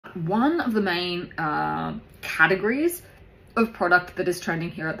But one of the main categories of product that is trending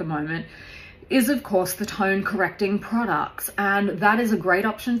here at the moment is of course the tone correcting products, and that is a great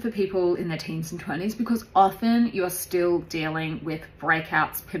option for people in their teens and 20s because often you're still dealing with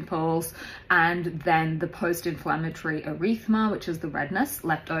breakouts, pimples, and then the post-inflammatory erythema, which is the redness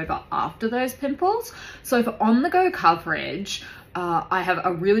left over after those pimples. So for on-the-go coverage, I have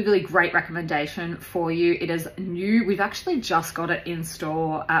a really great recommendation for you. It is new. We've actually just got it in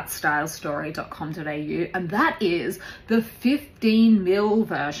store at stylesstory.com.au, and that is the 15 ml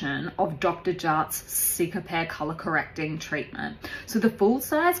version of Dr. Jart's Cicapair color correcting treatment. So the full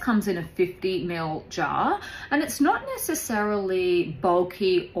size comes in a 50 ml jar, and it's not necessarily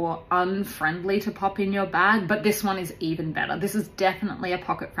bulky or unfriendly to pop in your bag, but this one is even better. This is definitely a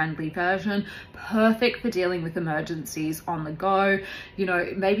pocket friendly version, perfect for dealing with emergencies on the go. You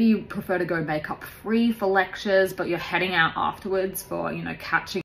know, maybe you prefer to go makeup free for lectures, but you're heading out afterwards for, you know, catching